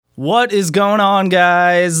What is going on,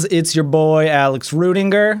 guys? It's your boy, Alex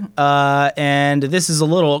Rudinger, and this is a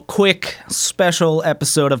little quick special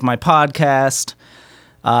episode of my podcast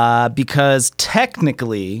because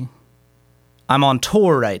technically I'm on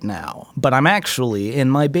tour right now, but I'm actually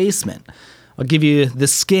in my basement. I'll give you the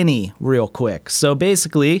skinny real quick. So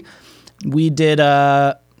basically, we did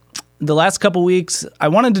the last couple weeks. I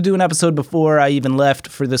wanted to do an episode before I even left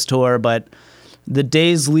for this tour, but the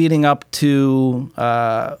days leading up to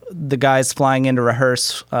the guys flying in to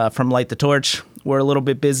rehearse from Light the Torch were a little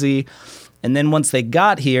bit busy. And then once they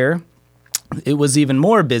got here, it was even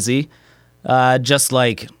more busy. Just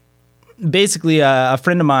like basically a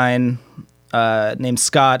friend of mine named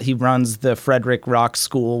Scott, he runs the Frederick Rock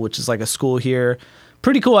School, which is like a school here.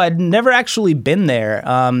 Pretty cool. I'd never actually been there.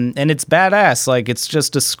 And it's badass. Like, it's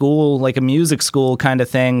just a school, like a music school kind of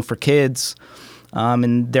thing for kids.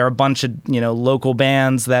 And there are a bunch of, local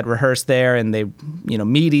bands that rehearse there, and they,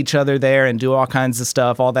 meet each other there and do all kinds of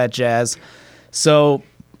stuff, all that jazz. So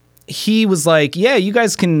he was like, yeah, you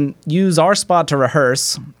guys can use our spot to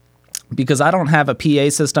rehearse because I don't have a PA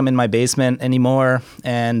system in my basement anymore.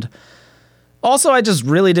 And also, I just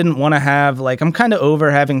really didn't want to have, I'm kind of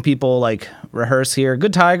over having people, rehearse here.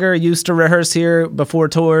 Good Tiger used to rehearse here before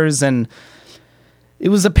tours, and it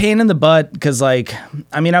was a pain in the butt because, I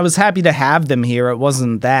was happy to have them here. It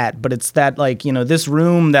wasn't that, but it's that, this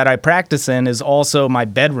room that I practice in is also my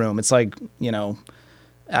bedroom. It's I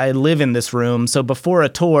live in this room. So before a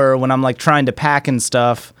tour, when I'm, trying to pack and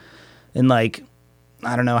stuff and,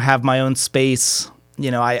 have my own space,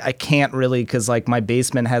 I can't really because, my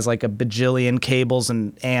basement has, a bajillion cables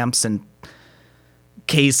and amps and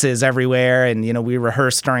cases everywhere, and we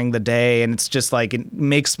rehearse during the day, and it's just it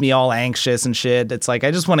makes me all anxious and shit. It's I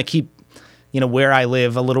just want to keep where I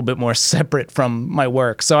live a little bit more separate from my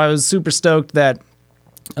work. So I was super stoked that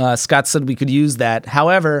Scott said we could use that.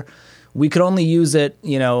 However, we could only use it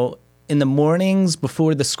in the mornings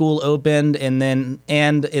before the school opened, and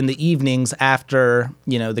in the evenings after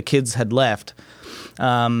the kids had left.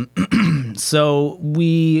 So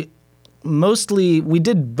we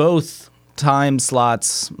did both time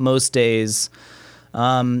slots most days.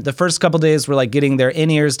 The first couple days were getting their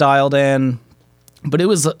in-ears dialed in, but it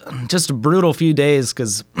was just a brutal few days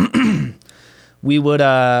because we would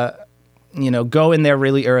go in there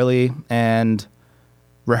really early and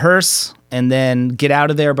rehearse and then get out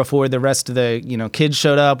of there before the rest of the kids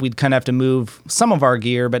showed up. We'd kind of have to move some of our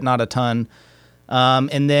gear, but not a ton.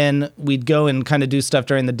 And then we'd go and kind of do stuff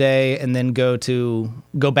during the day and then go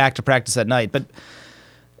back to practice at night. But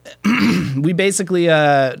we basically,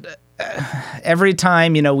 every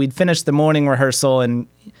time, we'd finish the morning rehearsal and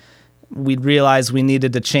we'd realize we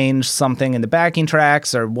needed to change something in the backing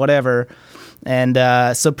tracks or whatever. And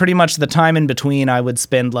so pretty much the time in between I would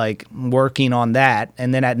spend working on that.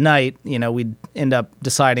 And then at night, we'd end up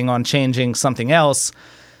deciding on changing something else.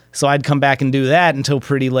 So I'd come back and do that until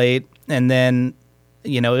pretty late. And then,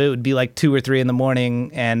 it would be 2 or 3 in the morning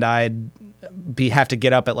and I'd have to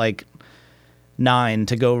get up at 9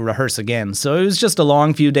 to go rehearse again. So it was just a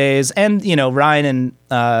long few days. And, Ryan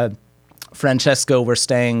and Francesco were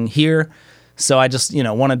staying here. So I just,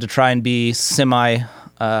 wanted to try and be semi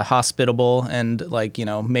hospitable and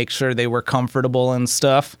make sure they were comfortable and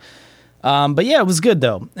stuff. But yeah, it was good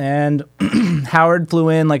though. And Howard flew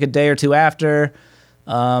in a day or two after.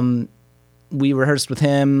 We rehearsed with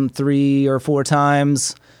him 3 or 4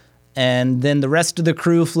 times. And then the rest of the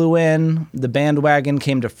crew flew in. The bandwagon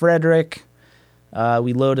came to Frederick.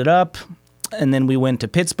 We loaded up, and then we went to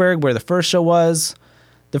Pittsburgh, where the first show was.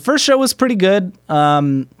 The first show was pretty good.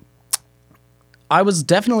 I was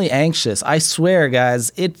definitely anxious. I swear,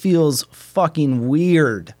 guys, it feels fucking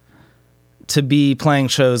weird to be playing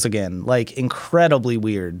shows again. Incredibly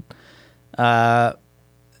weird. Yeah,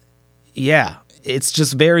 it's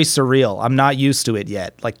just very surreal. I'm not used to it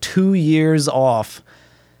yet. 2 years off.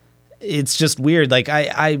 It's just weird.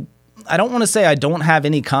 I don't want to say I don't have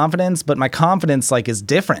any confidence, but my confidence is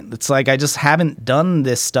different. It's I just haven't done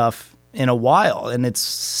this stuff in a while, and it's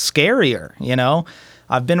scarier,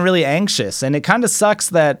 I've been really anxious, and it kind of sucks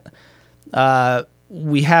that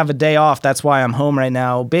we have a day off. That's why I'm home right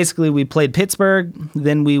now. Basically, we played Pittsburgh,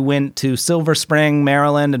 then we went to Silver Spring,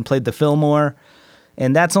 Maryland, and played the Fillmore,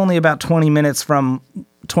 and that's only about 30 minutes from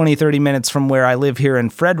where I live here in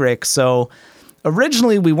Frederick, so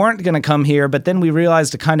originally, we weren't going to come here, but then we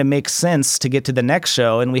realized it kind of makes sense to get to the next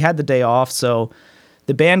show, and we had the day off, so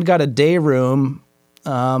the band got a day room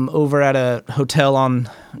over at a hotel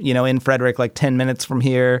in Frederick, 10 minutes from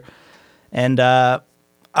here, and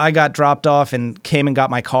I got dropped off and came and got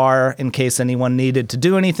my car in case anyone needed to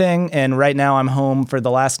do anything, and right now I'm home for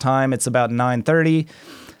the last time. It's about 9:30,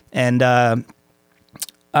 And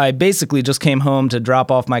I basically just came home to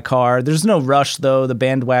drop off my car. There's no rush, though. The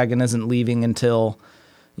bandwagon isn't leaving until,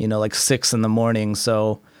 like 6 a.m.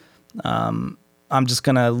 So I'm just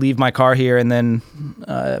going to leave my car here. And then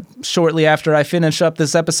shortly after I finish up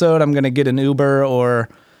this episode, I'm going to get an Uber or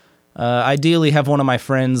ideally have one of my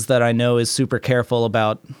friends that I know is super careful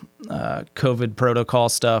about COVID protocol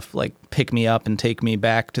stuff, like pick me up and take me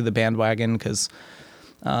back to the bandwagon, because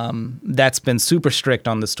that's been super strict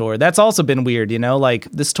on this tour. That's also been weird, like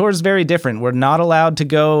this tour is very different. We're not allowed to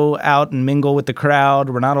go out and mingle with the crowd.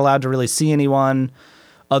 We're not allowed to really see anyone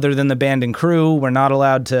other than the band and crew. We're not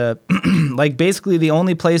allowed to, like, basically the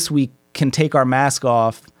only place we can take our mask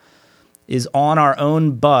off is on our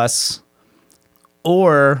own bus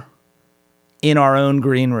or in our own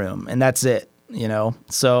green room. And that's it,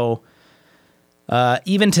 So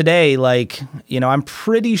even today, I'm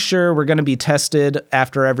pretty sure we're going to be tested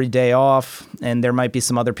after every day off, and there might be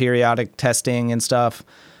some other periodic testing and stuff.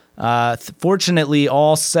 Fortunately,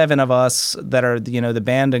 all 7 of us that are, the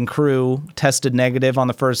band and crew tested negative on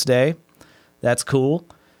the first day. That's cool.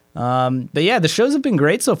 But yeah, the shows have been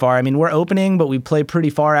great so far. I mean, we're opening, but we play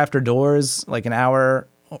pretty far after doors, like an hour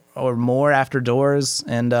or more after doors.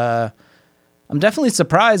 And I'm definitely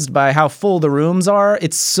surprised by how full the rooms are.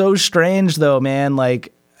 It's so strange, though, man.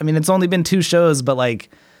 It's only been 2 shows, but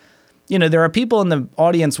there are people in the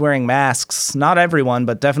audience wearing masks. Not everyone,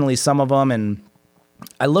 but definitely some of them. And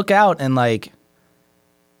I look out and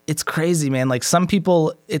it's crazy, man. Some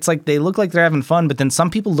people, it's like they look like they're having fun, but then some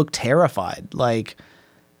people look terrified.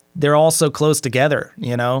 They're all so close together,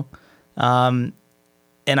 And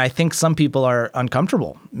I think some people are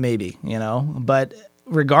uncomfortable, maybe, But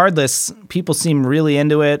regardless, people seem really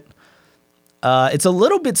into it. It's a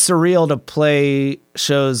little bit surreal to play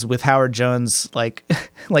shows with Howard Jones, like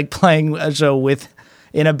playing a show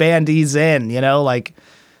in a band he's in,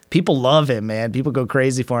 people love him, man. People go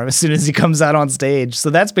crazy for him as soon as he comes out on stage. So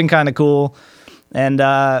that's been kind of cool. And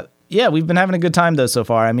yeah, we've been having a good time though so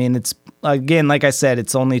far. I mean, it's, again, like I said,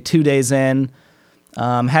 it's only 2 days in.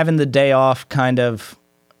 Having the day off kind of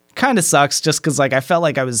sucks just because I felt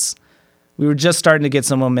like we were just starting to get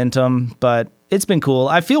some momentum, but it's been cool.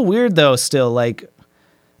 I feel weird though still. I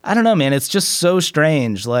don't know, man. It's just so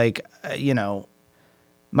strange.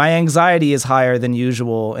 My anxiety is higher than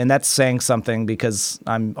usual, and that's saying something because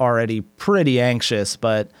I'm already pretty anxious,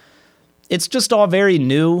 but it's just all very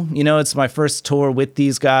new. It's my first tour with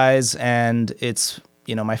these guys, and it's,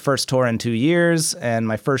 my first tour in 2 years and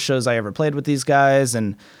my first shows I ever played with these guys.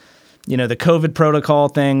 And, the COVID protocol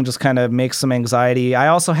thing just kind of makes some anxiety. I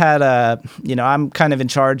also had I'm kind of in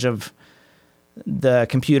charge of the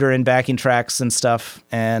computer and backing tracks and stuff.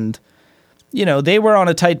 And, they were on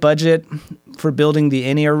a tight budget for building the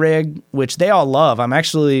in-ear rig, which they all love. I'm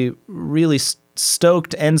actually really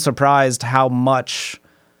stoked and surprised how much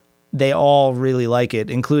they all really like it,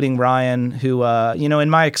 including Ryan, who, in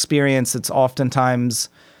my experience, it's oftentimes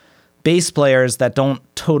bass players that don't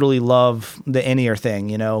totally love the in-ear thing,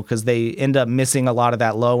 because they end up missing a lot of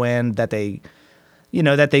that low end that they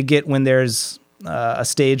get when there's a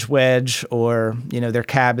stage wedge or, their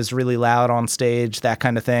cab is really loud on stage, that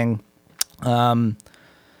kind of thing.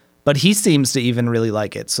 But he seems to even really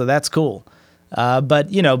like it. So that's cool. But,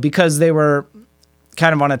 because they were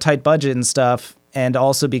kind of on a tight budget and stuff, and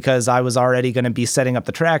also because I was already going to be setting up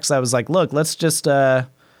the tracks, I was like, look, let's just, I'm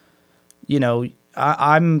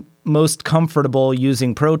most comfortable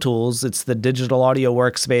using Pro Tools. It's the digital audio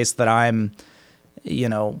workspace that I'm,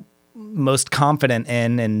 most confident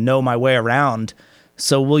in and know my way around.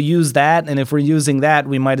 So we'll use that. And if we're using that,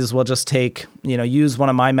 we might as well just use one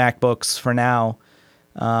of my MacBooks for now.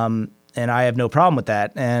 And I have no problem with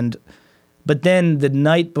that. But then the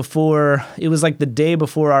night before, it was like the day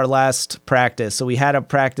before our last practice. So we had a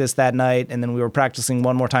practice that night, and then we were practicing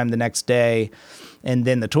one more time the next day. And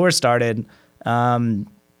then the tour started. I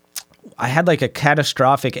had a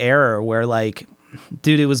catastrophic error where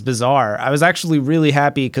dude, it was bizarre. I was actually really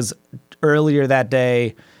happy because earlier that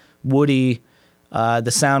day, Woody, the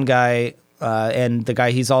sound guy, and the guy,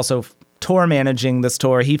 he's also tour managing this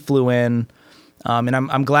tour, he flew in. And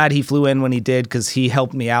I'm glad he flew in when he did because he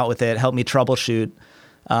helped me out with it, helped me troubleshoot.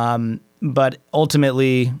 But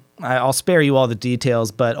ultimately, I'll spare you all the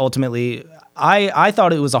details, but ultimately, I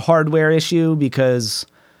thought it was a hardware issue because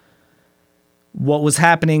what was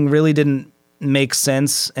happening really didn't make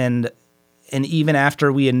sense. And even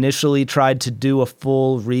after we initially tried to do a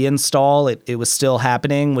full reinstall, it was still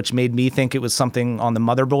happening, which made me think it was something on the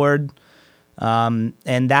motherboard.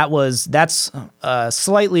 And that's a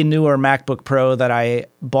slightly newer MacBook Pro that I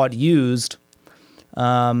bought used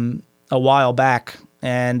a while back.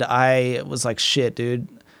 And I was like, shit, dude.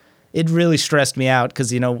 it really stressed me out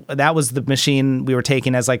because, that was the machine we were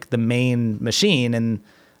taking as like the main machine, and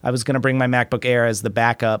I was going to bring my MacBook Air as the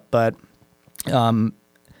backup. But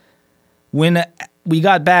when we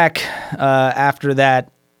got back after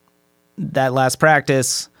that last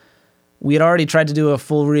practice, we had already tried to do a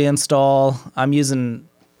full reinstall. I'm using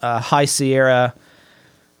High Sierra,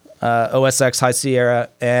 OS X High Sierra,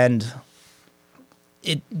 and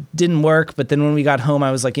it didn't work. But then when we got home,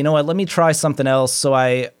 I was like, you know what, let me try something else. So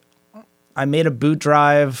I made a boot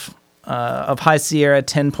drive of High Sierra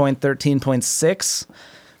 10.13.6,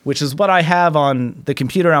 which is what I have on the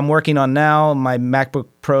computer I'm working on now, my MacBook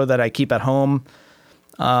Pro that I keep at home,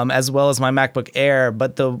 as well as my MacBook Air.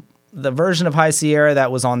 But the version of High Sierra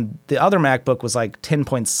that was on the other MacBook was like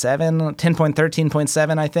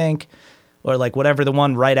 10.13.7, I think, or like whatever the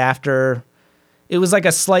one right after. It was like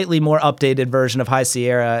a slightly more updated version of High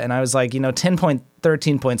Sierra. And I was like,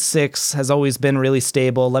 10.13.6 has always been really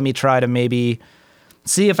stable. Let me try to maybe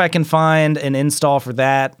see if I can find an install for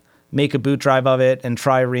that, make a boot drive of it, and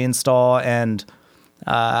try reinstall. And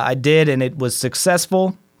I did, and it was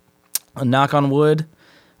successful. A knock on wood.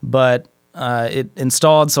 But it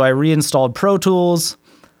installed, so I reinstalled Pro Tools.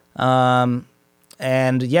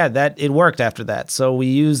 And yeah, it worked after that. So we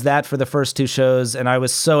used that for the first two shows, and I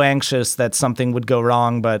was so anxious that something would go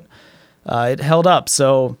wrong, but it held up.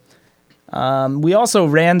 So we also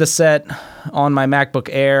ran the set on my MacBook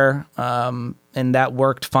Air, and that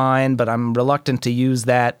worked fine, but I'm reluctant to use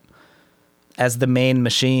that as the main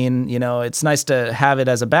machine. It's nice to have it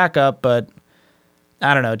as a backup, but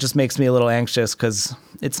I don't know, it just makes me a little anxious because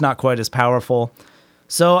it's not quite as powerful.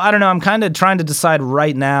 So I don't know, I'm kind of trying to decide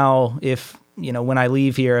right now if, when I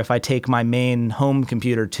leave here, if I take my main home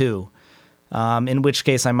computer too, in which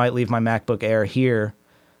case I might leave my MacBook Air here.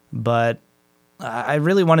 But I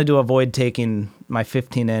really wanted to avoid taking my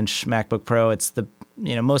 15-inch MacBook Pro. It's the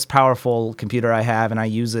most powerful computer I have, and I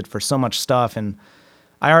use it for so much stuff. And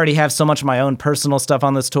I already have so much of my own personal stuff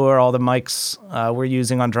on this tour. All the mics we're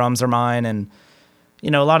using on drums are mine, and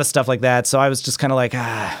a lot of stuff like that. So I was just kind of like,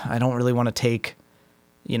 I don't really want to take,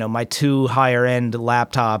 my two higher end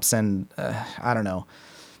laptops, and I don't know.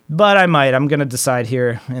 But I might. I'm going to decide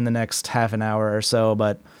here in the next half an hour or so.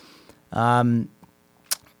 But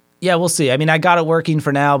yeah, we'll see. I mean, I got it working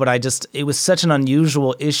for now, but it was such an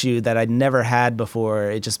unusual issue that I'd never had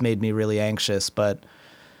before. It just made me really anxious. But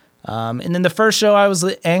and then the first show I was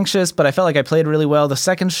anxious, but I felt like I played really well. The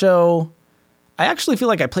second show, I actually feel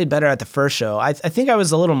like I played better at the first show. I think I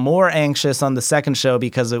was a little more anxious on the second show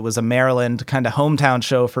because it was a Maryland kind of hometown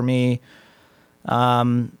show for me.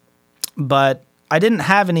 But I didn't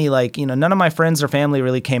have any, none of my friends or family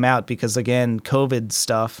really came out because, again, COVID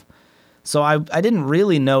stuff. So I didn't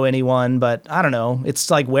really know anyone, but I don't know. It's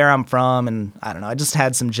like where I'm from, and I don't know. I just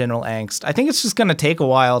had some general angst. I think it's just going to take a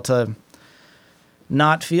while to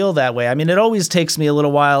not feel that way. I mean, it always takes me a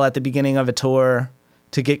little while at the beginning of a tour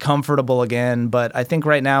to get comfortable again, but I think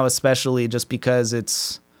right now, especially just because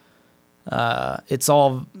it's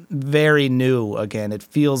all very new again. It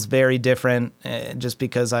feels very different just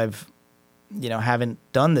because I've, haven't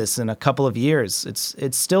done this in a couple of years.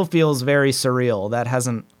 It still feels very surreal. That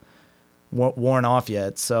hasn't worn off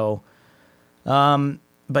yet. So,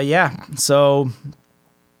 but yeah, so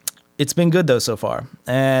it's been good though so far.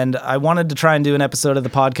 And I wanted to try and do an episode of the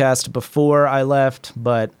podcast before I left,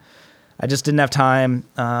 but I just didn't have time.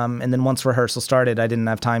 And then once rehearsal started, I didn't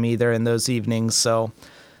have time either in those evenings. So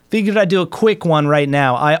figured I'd do a quick one right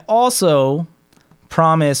now. I also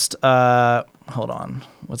promised, hold on,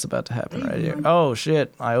 what's about to happen right here? Oh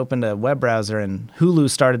shit, I opened a web browser and Hulu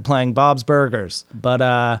started playing Bob's Burgers.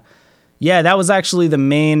 But yeah, that was actually the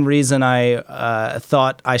main reason I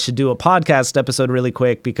thought I should do a podcast episode really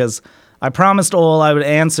quick, because I promised Ole I would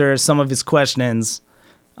answer some of his questions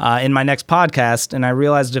in my next podcast, and I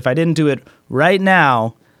realized if I didn't do it right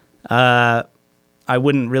now, I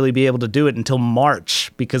wouldn't really be able to do it until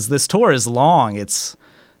March, because this tour is long. It's,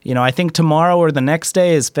 I think tomorrow or the next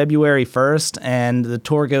day is February 1st, and the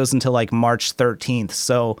tour goes until like March 13th.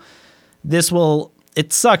 So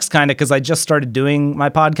it sucks kind of because I just started doing my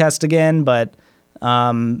podcast again, but,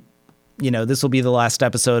 this will be the last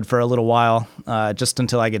episode for a little while, just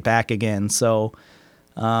until I get back again. So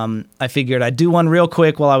I figured I'd do one real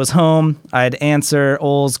quick while I was home. I'd answer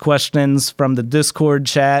Ole's questions from the Discord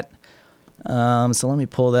chat. So let me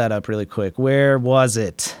pull that up really quick. Where was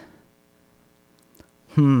it?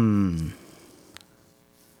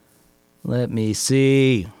 Let me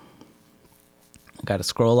see. I got to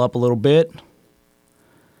scroll up a little bit.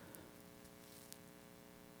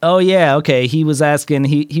 Oh, yeah, okay. He was asking,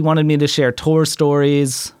 he wanted me to share tour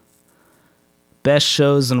stories. best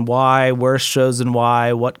shows and why, worst shows and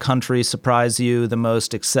why, what country surprised you the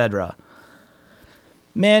most, etc.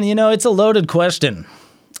 Man, it's a loaded question.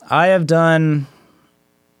 I have done,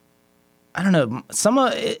 I don't know, some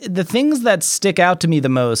of the things that stick out to me the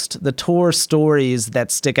most, the tour stories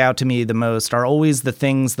that stick out to me the most are always the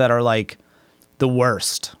things that are like the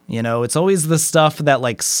worst. It's always the stuff that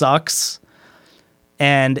like sucks.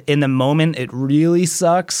 And in the moment, it really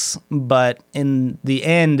sucks. But in the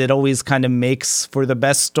end, it always kind of makes for the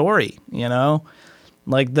best story,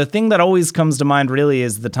 Like the thing that always comes to mind really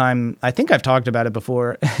is the time, I think I've talked about it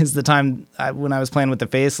before, is the time when I was playing with the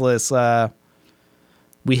Faceless,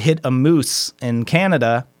 we hit a moose in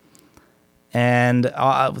Canada. And,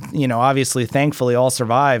 obviously, thankfully, all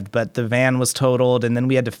survived, but the van was totaled. And then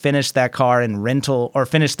we had to finish that tour in rental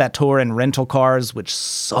cars, which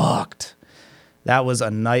sucked. That was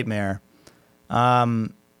a nightmare. But,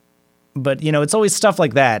 it's always stuff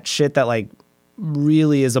like that, shit that like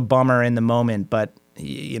really is a bummer in the moment. But,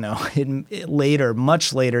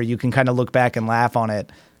 much later, you can kind of look back and laugh on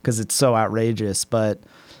it because it's so outrageous. But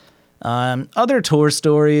other tour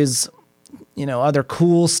stories, other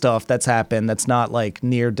cool stuff that's happened that's not like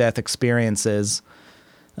near-death experiences.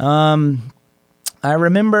 I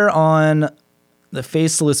remember on the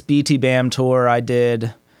Faceless BT Bam tour I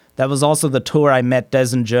did, that was also the tour I met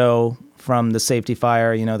Des and Joe from the Safety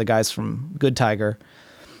Fire, the guys from Good Tiger.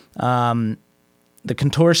 The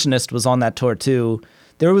Contortionist was on that tour too.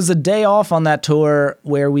 There was a day off on that tour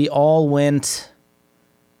where we all went,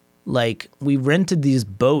 like, we rented these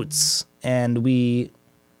boats and we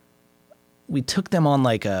took them on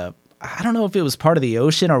like I don't know if it was part of the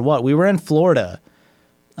ocean or what. We were in Florida.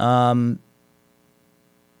 Yeah,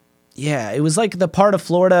 it was like the part of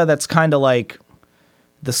Florida that's kind of like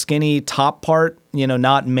the skinny top part,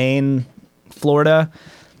 not Maine, Florida.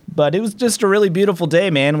 But it was just a really beautiful day,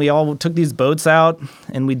 man. We all took these boats out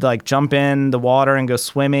and we'd like jump in the water and go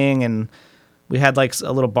swimming. And we had like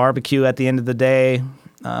a little barbecue at the end of the day.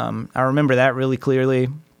 I remember that really clearly.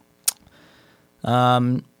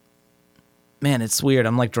 Man, it's weird.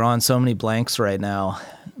 I'm like drawing so many blanks right now.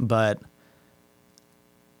 But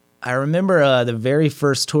I remember the very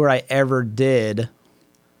first tour I ever did.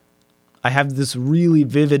 I have this really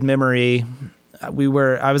vivid memory. I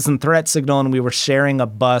was in Threat Signal and we were sharing a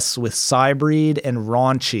bus with Cybreed and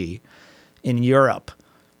Raunchy in Europe.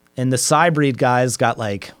 And the Cybreed guys got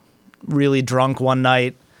like really drunk one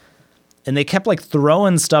night and they kept like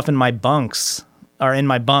throwing stuff in my bunk.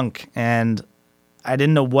 And I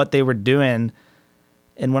didn't know what they were doing.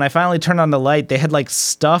 And when I finally turned on the light, they had like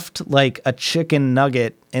stuffed like a chicken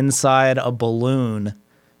nugget inside a balloon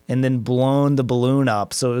and then blown the balloon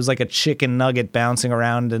up. So it was like a chicken nugget bouncing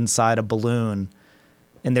around inside a balloon.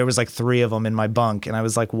 And there was like 3 of them in my bunk. And I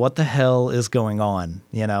was like, what the hell is going on?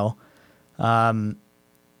 I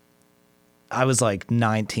was like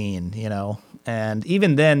 19, and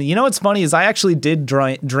even then, what's funny is I actually did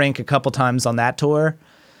drink a couple times on that tour.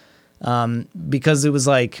 Because it was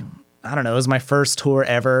like, I don't know, it was my first tour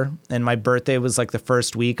ever. And my birthday was like the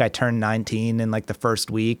first week. I turned 19 in like the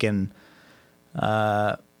first week. And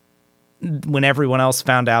when everyone else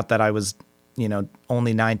found out that I was,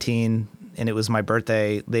 only 19 and it was my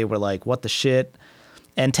birthday, they were like, what the shit?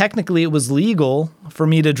 And technically it was legal for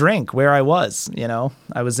me to drink where I was,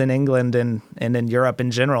 I was in England and in Europe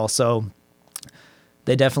in general. So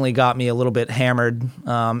they definitely got me a little bit hammered.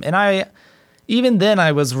 And even then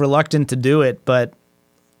I was reluctant to do it, but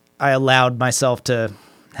I allowed myself to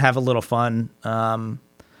have a little fun.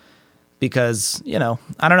 Because,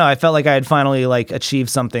 I don't know, I felt like I had finally like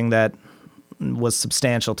achieved something that was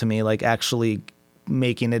substantial to me, like actually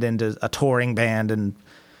making it into a touring band and,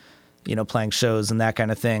 playing shows and that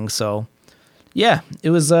kind of thing. So yeah, it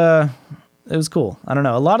was cool. I don't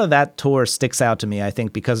know. A lot of that tour sticks out to me, I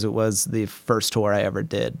think, because it was the first tour I ever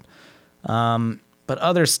did. But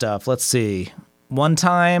other stuff, let's see. One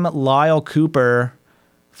time, Lyle Cooper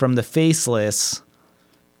from the Faceless,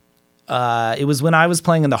 it was when I was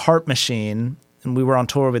playing in the Heart Machine and we were on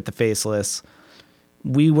tour with the Faceless.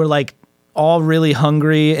 We were like all really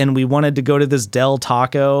hungry and we wanted to go to this Del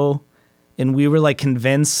Taco, and we were like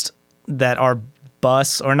convinced that our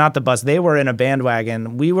bus, or not the bus, they were in a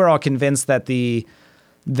bandwagon. We were all convinced that the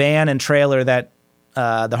van and trailer that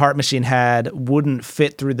the Heart Machine had wouldn't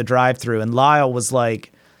fit through the drive-thru, and Lyle was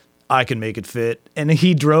like, I can make it fit. And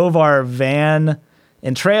he drove our van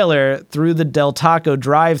and trailer through the Del Taco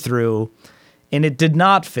drive-thru, and it did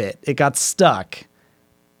not fit. It got stuck.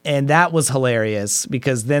 And that was hilarious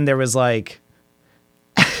because then there was like,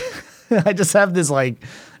 I just have this like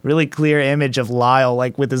really clear image of Lyle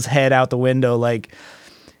like with his head out the window. Like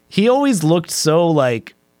he always looked so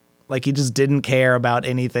like Like he just didn't care about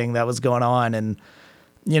anything that was going on. And,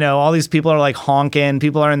 you know, all these people are like honking.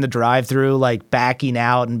 People are in the drive-thru like backing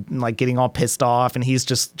out and like getting all pissed off. And he's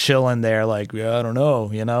just chilling there like, yeah, I don't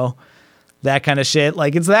know, you know, that kind of shit.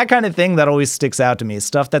 Like it's that kind of thing that always sticks out to me.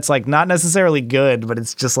 Stuff that's like not necessarily good, but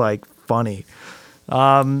it's just like funny.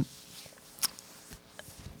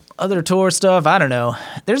 Other tour stuff, I don't know.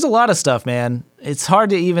 There's a lot of stuff, man. It's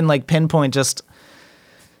hard to even like pinpoint just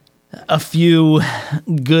a few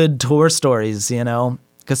good tour stories, you know,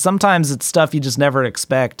 because sometimes it's stuff you just never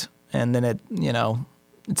expect, and then it, you know,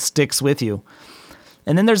 it sticks with you.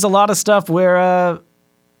 And then there's a lot of stuff where,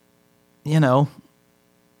 you know,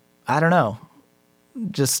 I don't know,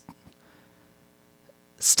 just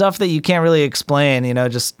stuff that you can't really explain, you know,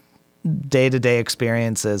 just day-to-day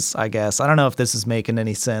experiences, I guess. I don't know if this is making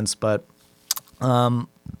any sense, but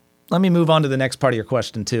let me move on to the next part of your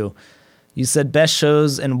question, too. You said best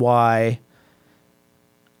shows and why.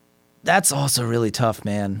 That's also really tough,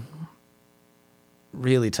 man.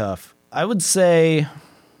 Really tough. I would say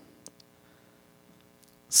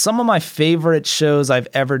some of my favorite shows I've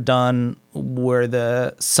ever done were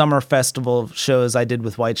the summer festival shows I did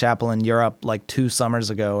with Whitechapel in Europe like 2 summers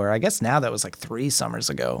ago, or I guess now that was like 3 summers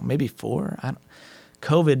ago, maybe 4.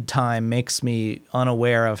 COVID time makes me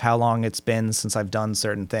unaware of how long it's been since I've done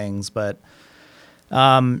certain things, but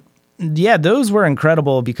yeah, those were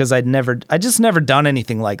incredible because I just never done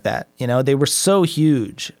anything like that. You know, they were so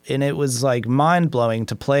huge, and it was like mind blowing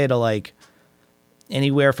to play to like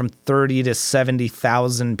anywhere from 30 to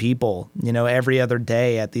 70,000 people, you know, every other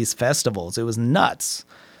day at these festivals. It was nuts.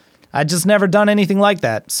 I just never done anything like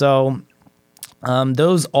that. So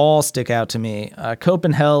those all stick out to me.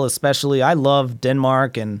 Copenhagen especially. I love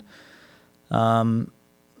Denmark, and yeah,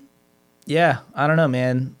 I don't know,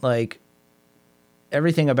 man. Like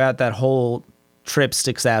everything about that whole trip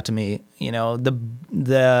sticks out to me. You know,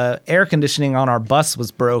 the air conditioning on our bus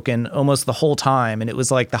was broken almost the whole time, and it was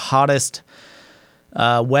like the hottest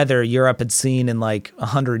weather Europe had seen in like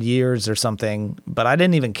 100 years or something, but I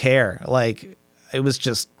didn't even care. Like it was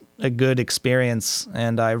just a good experience,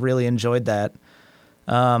 and I really enjoyed that.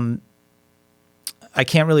 I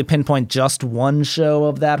can't really pinpoint just one show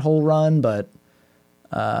of that whole run, but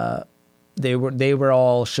they were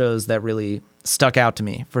all shows that really stuck out to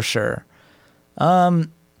me for sure. I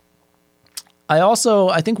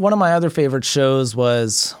think one of my other favorite shows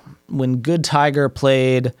was when Good Tiger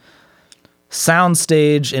played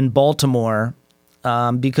Soundstage in Baltimore,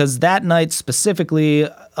 because that night specifically,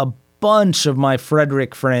 a bunch of my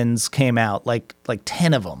Frederick friends came out, like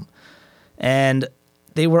 10 of them, and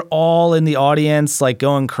they were all in the audience, like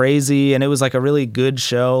going crazy, and it was like a really good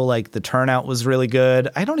show. Like the turnout was really good.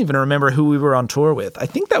 I don't even remember who we were on tour with. I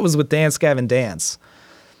think that was with Dance Gavin Dance.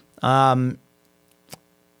 But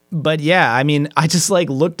yeah, I mean, I just like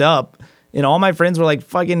looked up, and all my friends were like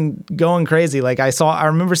fucking going crazy. Like I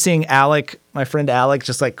remember seeing Alec, my friend Alec,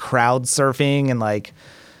 just like crowd surfing, and like,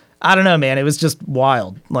 I don't know, man, it was just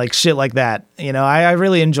wild, like shit like that. You know, I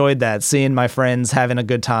really enjoyed that, seeing my friends having a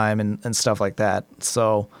good time and stuff like that.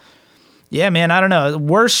 So yeah, man, I don't know.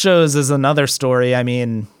 Worst shows is another story. I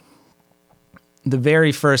mean, the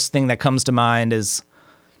very first thing that comes to mind is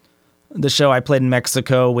the show I played in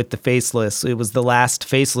Mexico with the Faceless. It was the last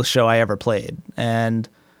Faceless show I ever played. And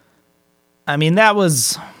I mean,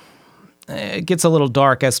 it gets a little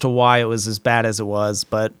dark as to why it was as bad as it was,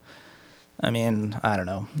 but I mean, I don't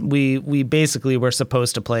know. We basically were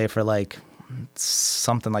supposed to play for like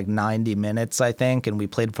something like 90 minutes, I think, and we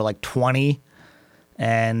played for like 20,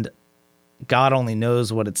 and God only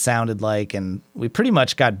knows what it sounded like, and we pretty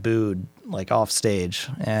much got booed like off stage,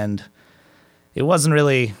 and it wasn't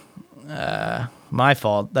really my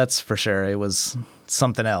fault, that's for sure. It was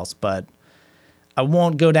something else, but I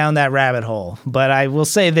won't go down that rabbit hole. But I will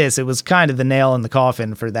say this, it was kind of the nail in the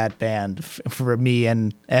coffin for that band, for me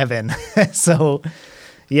and Evan. So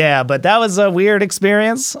yeah, but that was a weird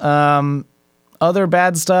experience. Other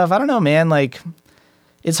bad stuff, I don't know, man. Like,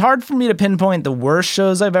 it's hard for me to pinpoint the worst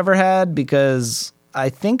shows I've ever had, because I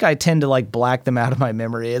think I tend to like black them out of my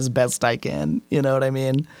memory as best I can. You know what I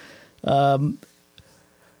mean?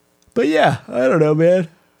 But yeah, I don't know, man.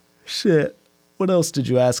 Shit. What else did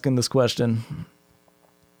you ask in this question?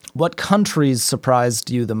 What countries surprised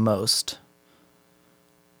you the most?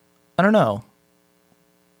 I don't know.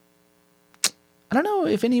 I don't know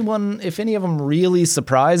if any of them really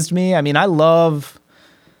surprised me. I mean, I love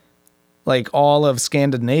like all of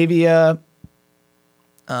Scandinavia.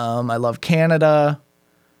 I love Canada.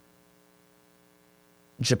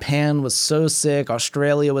 Japan was so sick.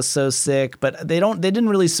 Australia was so sick, but they didn't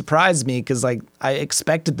really surprise me because like I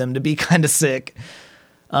expected them to be kind of sick.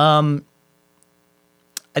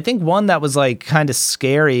 I think one that was like kind of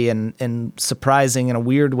scary and surprising in a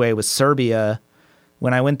weird way was Serbia.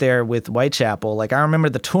 When I went there with Whitechapel, like I remember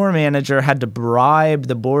the tour manager had to bribe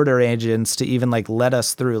the border agents to even like let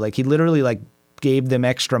us through. Like he literally like gave them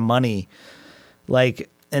extra money. Like,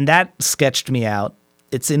 and that sketched me out.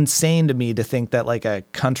 It's insane to me to think that like a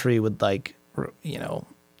country would like, you know,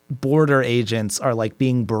 border agents are like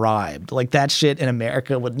being bribed. Like that shit in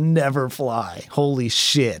America would never fly. Holy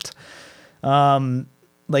shit.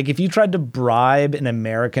 Like if you tried to bribe an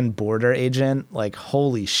American border agent, like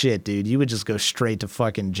holy shit, dude, you would just go straight to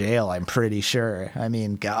fucking jail, I'm pretty sure. I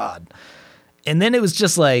mean, God. And then it was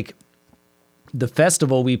just like the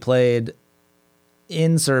festival we played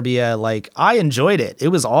in Serbia, like I enjoyed it. It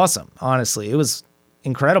was awesome, honestly. It was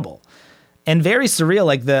incredible. And very surreal,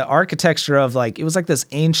 like the architecture of like, it was like this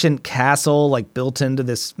ancient castle, like built into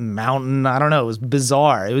this mountain. I don't know. It was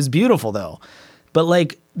bizarre. It was beautiful though. But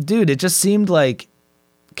like, dude, it just seemed like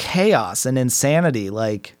chaos and insanity.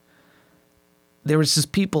 Like there was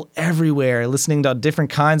just people everywhere listening to different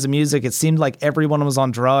kinds of music. It seemed like everyone was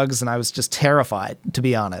on drugs and I was just terrified, to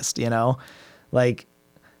be honest, you know, like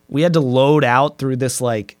we had to load out through this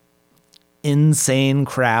like insane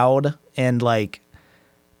crowd and like,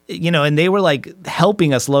 you know, and they were like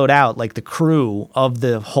helping us load out, like the crew of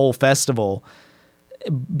the whole festival,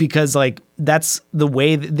 because like that's the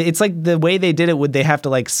way it's like the way they did it. Would they have to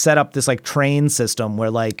like set up this like train system where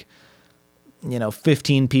like, you know,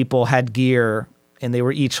 15 people had gear and they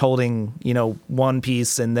were each holding, you know, one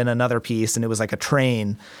piece and then another piece, and it was like a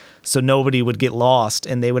train, so nobody would get lost,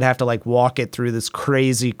 and they would have to like walk it through this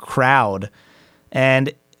crazy crowd.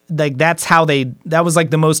 And like that was like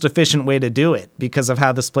the most efficient way to do it because of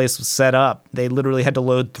how this place was set up. They literally had to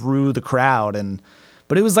load through the crowd,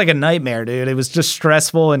 but it was like a nightmare, dude. It was just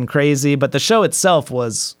stressful and crazy, but the show itself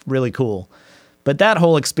was really cool. But that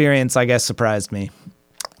whole experience, I guess, surprised me.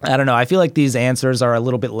 I don't know. I feel like these answers are a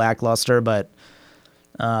little bit lackluster, but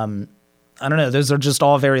I don't know. Those are just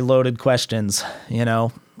all very loaded questions, you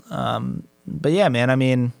know? But yeah, man, I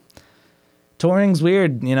mean, touring's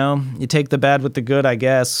weird, you know? You take the bad with the good, I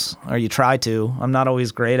guess, or you try to. I'm not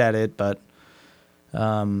always great at it, but,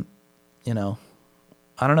 you know,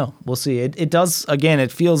 I don't know. We'll see. It does, again,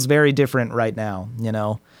 it feels very different right now, you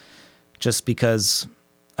know, just because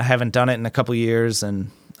I haven't done it in a couple years,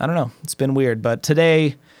 and I don't know. It's been weird. But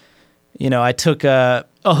today, you know, I took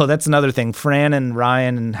that's another thing. Fran and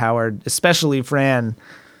Ryan and Howard, especially Fran,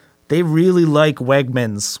 they really like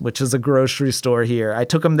Wegmans, which is a grocery store here. I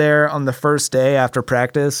took them there on the first day after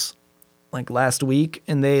practice, like last week,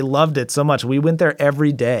 and they loved it so much. We went there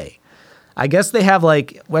every day. I guess they have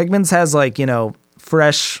like, Wegmans has like, you know,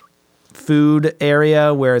 fresh food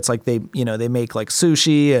area where it's like they make like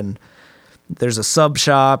sushi, and there's a sub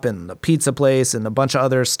shop and a pizza place and a bunch of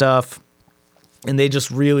other stuff. And they just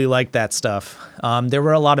really like that stuff. There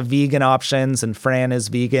were a lot of vegan options, and Fran is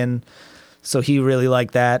vegan, so he really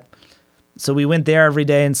liked that. So we went there every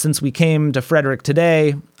day, and since we came to Frederick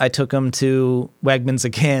today, I took him to Wegmans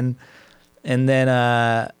again. And then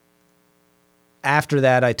after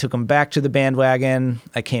that, I took him back to the bandwagon.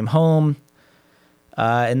 I came home,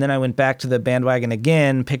 and then I went back to the bandwagon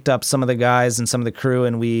again, picked up some of the guys and some of the crew,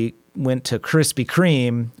 and we went to Krispy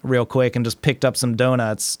Kreme real quick and just picked up some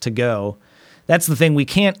donuts to go. That's the thing. We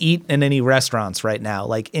can't eat in any restaurants right now.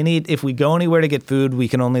 Like if we go anywhere to get food, we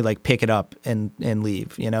can only like pick it up and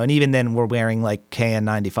leave, you know? And even then we're wearing like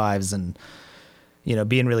KN95s and, you know,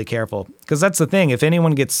 being really careful. Cause that's the thing. If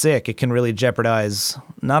anyone gets sick, it can really jeopardize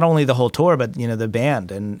not only the whole tour, but, you know, the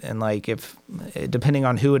band. And like if, depending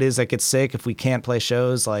on who it is that gets sick, if we can't play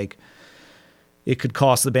shows, like it could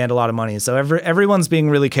cost the band a lot of money. So everyone's being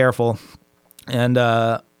really careful. And,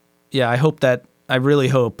 yeah, I really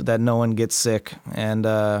hope that no one gets sick, and,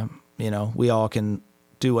 you know, we all can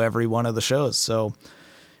do every one of the shows. So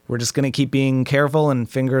we're just going to keep being careful and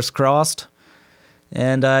fingers crossed.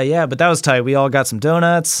 And, yeah, but that was tight. We all got some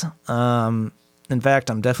donuts. In fact,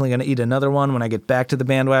 I'm definitely going to eat another one when I get back to the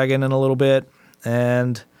bandwagon in a little bit.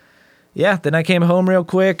 And yeah, then I came home real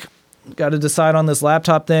quick, got to decide on this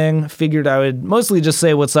laptop thing. Figured I would mostly just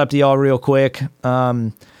say what's up to y'all real quick.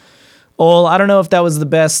 I don't know if that was the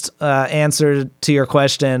best answer to your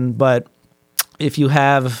question, but if you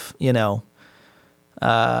have, you know,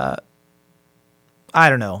 I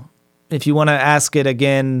don't know, if you want to ask it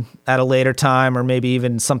again at a later time, or maybe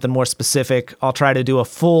even something more specific, I'll try to do a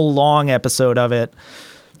full long episode of it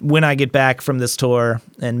when I get back from this tour,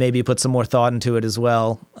 and maybe put some more thought into it as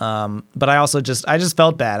well. But I just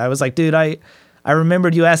felt bad. I was like, dude, I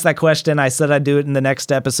remembered you asked that question. I said I'd do it in the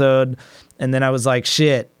next episode. And then I was like,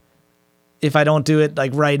 shit, if I don't do it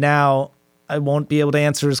like right now, I won't be able to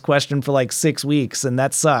answer his question for like 6 weeks, and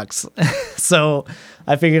that sucks. So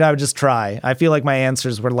I figured I would just try. I feel like my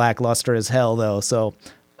answers were lackluster as hell, though. So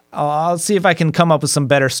I'll see if I can come up with some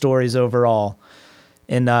better stories overall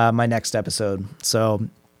in my next episode. So,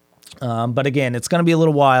 but again, it's going to be a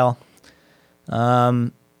little while.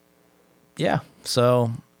 Yeah,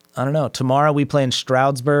 so I don't know. Tomorrow we play in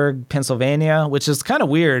Stroudsburg, Pennsylvania, which is kind of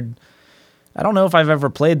weird. I don't know if I've ever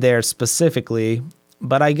played there specifically,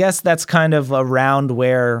 but I guess that's kind of around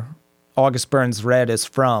where August Burns Red is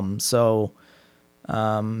from. So,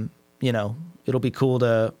 you know, it'll be cool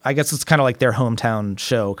to, I guess it's kind of like their hometown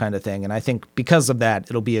show kind of thing. And I think because of that,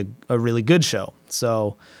 it'll be a really good show.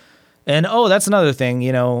 So, and oh, that's another thing,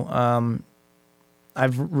 you know,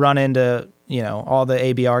 I've run into, you know, all the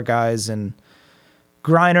ABR guys and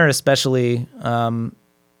Griner especially.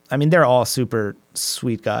 I mean, they're all super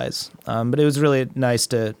sweet guys. But it was really nice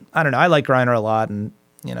to, I don't know, I like Griner a lot, and,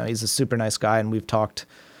 you know, he's a super nice guy, and we've talked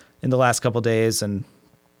in the last couple of days, and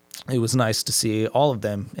it was nice to see all of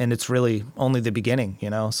them. And it's really only the beginning, you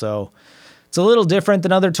know, so it's a little different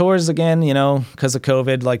than other tours again, you know, because of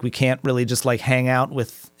COVID. Like, we can't really just like hang out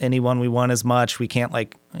with anyone we want as much. We can't,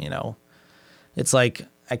 like, you know, it's like,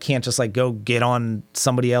 I can't just like go get on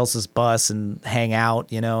somebody else's bus and hang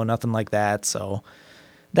out, you know, nothing like that. So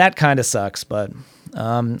that kind of sucks. But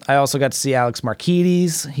I also got to see Alex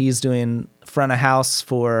Marquides. He's doing front of house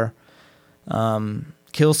for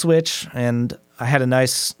Killswitch, and I had a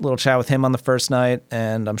nice little chat with him on the first night,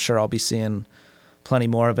 and I'm sure I'll be seeing plenty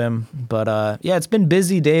more of him. But yeah, it's been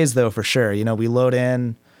busy days though, for sure. You know, we load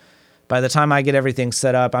in. By the time I get everything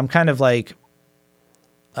set up, I'm kind of like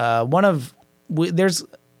there's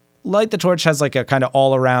Light the Torch has like a kind of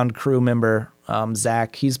all around crew member,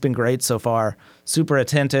 Zach. He's been great so far, super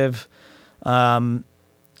attentive. And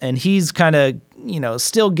he's kind of, you know,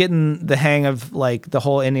 still getting the hang of like the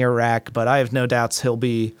whole in-ear rack, but I have no doubts he'll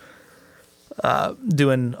be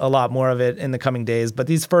doing a lot more of it in the coming days. But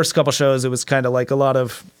these first couple shows, it was kind of like a lot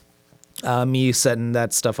of me setting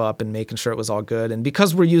that stuff up and making sure it was all good. And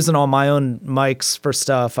because we're using all my own mics for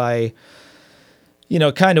stuff, I, you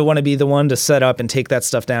know, kind of want to be the one to set up and take that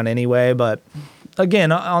stuff down anyway. But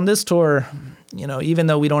again, on this tour, you know, even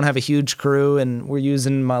though we don't have a huge crew and we're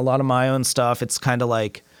using a lot of my own stuff, it's kind of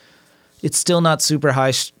like, it's still not super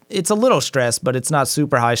high. It's a little stress, but it's not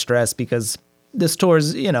super high stress because this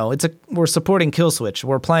tour's, you know, we're supporting Killswitch.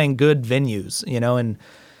 We're playing good venues, you know, and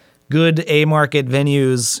good A-market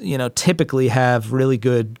venues, you know, typically have really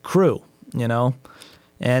good crew, you know.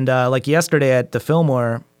 And like yesterday at the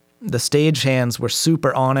Fillmore, the stage-hands were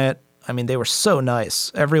super on it. I mean, they were so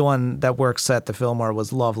nice. Everyone that works at the Fillmore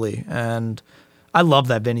was lovely, and I love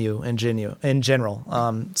that venue in general.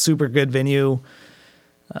 Super good venue,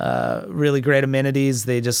 really great amenities.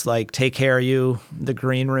 They just like take care of you. The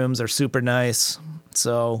green rooms are super nice.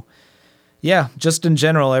 So yeah, just in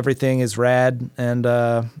general, everything is rad, and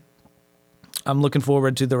I'm looking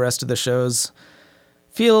forward to the rest of the shows.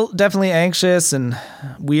 Feel definitely anxious and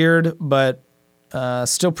weird, but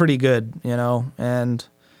still pretty good, you know, and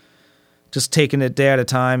just taking it day at a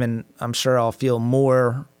time. And I'm sure I'll feel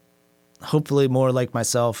hopefully more like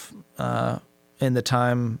myself in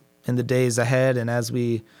the days ahead. And as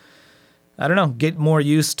we, I don't know, get more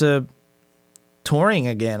used to touring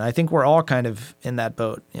again. I think we're all kind of in that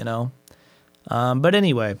boat, you know. But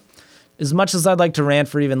anyway, as much as I'd like to rant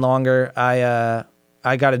for even longer,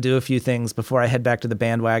 I got to do a few things before I head back to the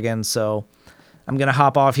bandwagon. So I'm going to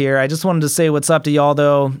hop off here. I just wanted to say what's up to y'all,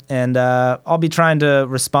 though, and I'll be trying to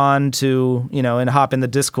respond to, you know, and hop in the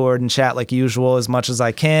Discord and chat like usual as much as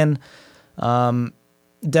I can.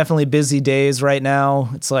 Definitely busy days right now.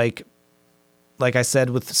 It's like I said,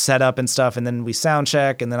 with setup and stuff, and then we sound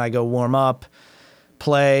check, and then I go warm up,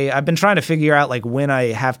 play. I've been trying to figure out like when I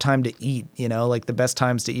have time to eat, you know, like the best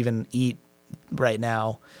times to even eat right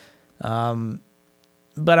now.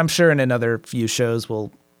 But I'm sure in another few shows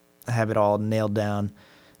we'll have it all nailed down.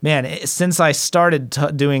 Man, since I started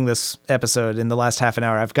doing this episode in the last half an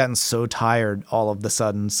hour, I've gotten so tired all of the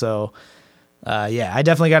sudden. So yeah, I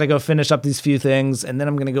definitely got to go finish up these few things, and then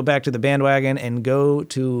I'm going to go back to the bandwagon and go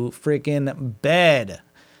to freaking bed.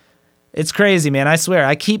 It's crazy, man. I swear,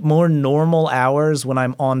 I keep more normal hours when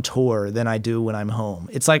I'm on tour than I do when I'm home.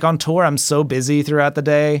 It's like on tour, I'm so busy throughout the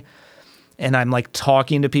day, and I'm like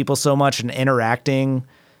talking to people so much and interacting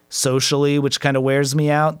socially, which kind of wears me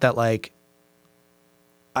out, that like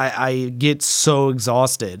I get so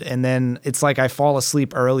exhausted, and then it's like I fall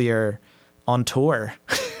asleep earlier on tour.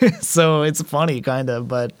 So it's funny kind of,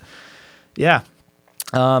 but yeah.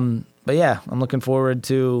 But yeah, I'm looking forward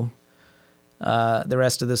to the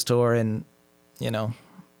rest of this tour, and, you know,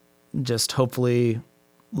 just hopefully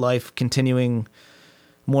life continuing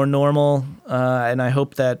more normal. And I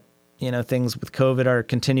hope that, things with COVID are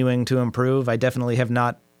continuing to improve. I definitely have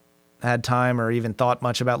not had time or even thought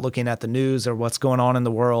much about looking at the news or what's going on in the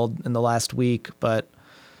world in the last week, but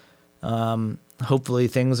hopefully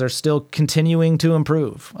things are still continuing to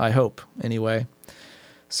improve. I hope, anyway.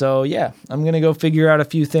 So yeah, I'm going to go figure out a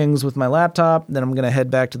few things with my laptop. Then I'm going to head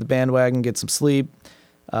back to the bandwagon, get some sleep.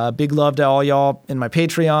 Big love to all y'all in my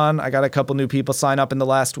Patreon. I got a couple new people sign up in the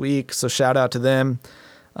last week, so shout out to them.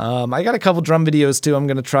 I got a couple drum videos too I'm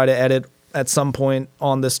going to try to edit at some point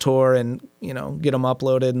on this tour and, get them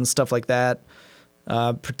uploaded and stuff like that,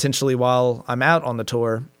 potentially while I'm out on the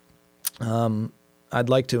tour. I'd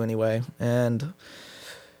like to anyway, and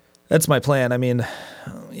that's my plan. I mean,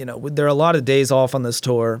 there are a lot of days off on this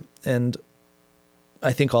tour, and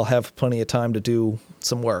I think I'll have plenty of time to do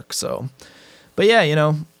some work, so... But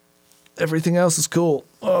yeah, everything else is cool.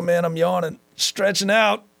 Oh man, I'm yawning, stretching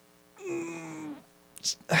out.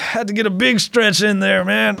 Had to get a big stretch in there,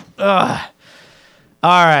 man. Ugh.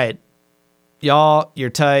 All right. Y'all, you're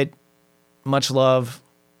tight. Much love.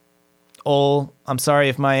 I'm sorry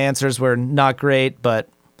if my answers were not great, but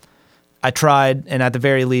I tried, and at the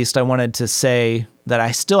very least, I wanted to say that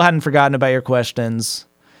I still hadn't forgotten about your questions,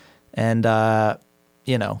 and, we'll,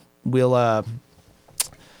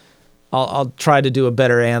 I'll try to do a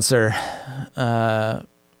better answer,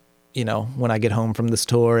 when I get home from this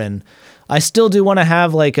tour. And I still do want to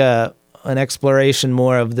have like an exploration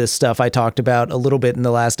more of this stuff I talked about a little bit in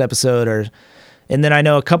the last episode. And then I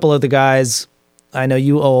know a couple of the guys, I know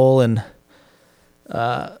you, Ole, and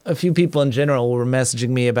a few people in general were messaging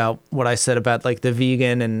me about what I said about like the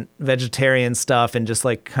vegan and vegetarian stuff and just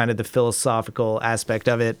like kind of the philosophical aspect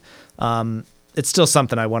of it. It's still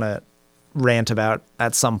something I want to rant about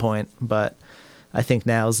at some point, but I think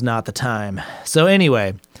now's not the time. So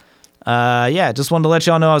anyway, just wanted to let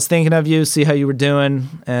y'all know I was thinking of you, see how you were doing,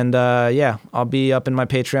 and I'll be up in my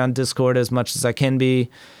Patreon Discord as much as I can be.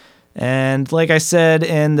 And like I said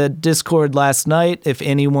in the Discord last night, if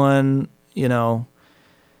anyone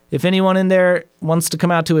in there wants to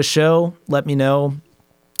come out to a show, let me know.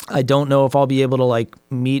 I don't know if I'll be able to like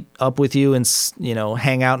meet up with you and,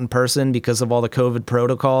 hang out in person because of all the COVID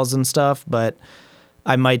protocols and stuff, but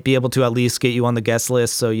I might be able to at least get you on the guest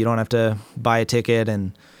list so you don't have to buy a ticket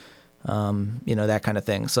and, that kind of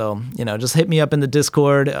thing. So, just hit me up in the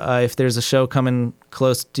Discord if there's a show coming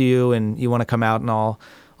close to you and you want to come out, and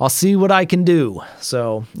I'll see what I can do.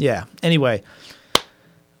 So, yeah. Anyway,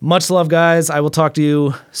 much love, guys. I will talk to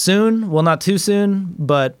you soon. Well, not too soon,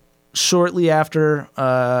 but shortly after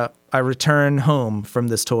I return home from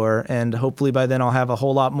this tour, and hopefully by then I'll have a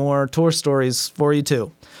whole lot more tour stories for you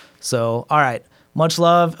too. So, all right. Much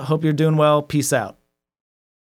love. Hope you're doing well. Peace out.